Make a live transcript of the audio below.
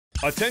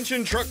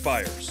Attention truck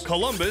buyers,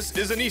 Columbus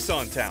is a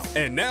Nissan town,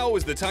 and now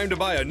is the time to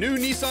buy a new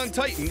Nissan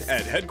Titan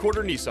at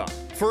Headquarter Nissan.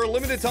 For a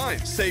limited time,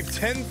 save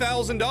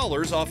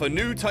 $10,000 off a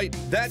new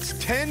Titan. That's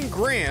 10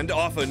 grand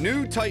off a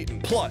new Titan.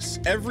 Plus,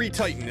 every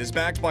Titan is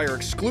backed by our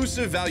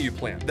exclusive value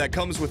plan that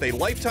comes with a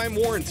lifetime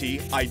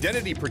warranty,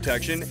 identity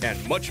protection,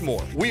 and much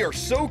more. We are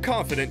so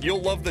confident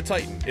you'll love the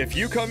Titan. If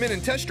you come in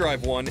and test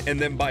drive one and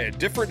then buy a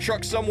different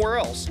truck somewhere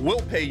else,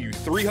 we'll pay you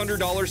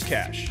 $300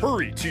 cash.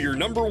 Hurry to your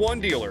 #1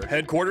 dealer,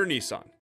 Headquarter Nissan.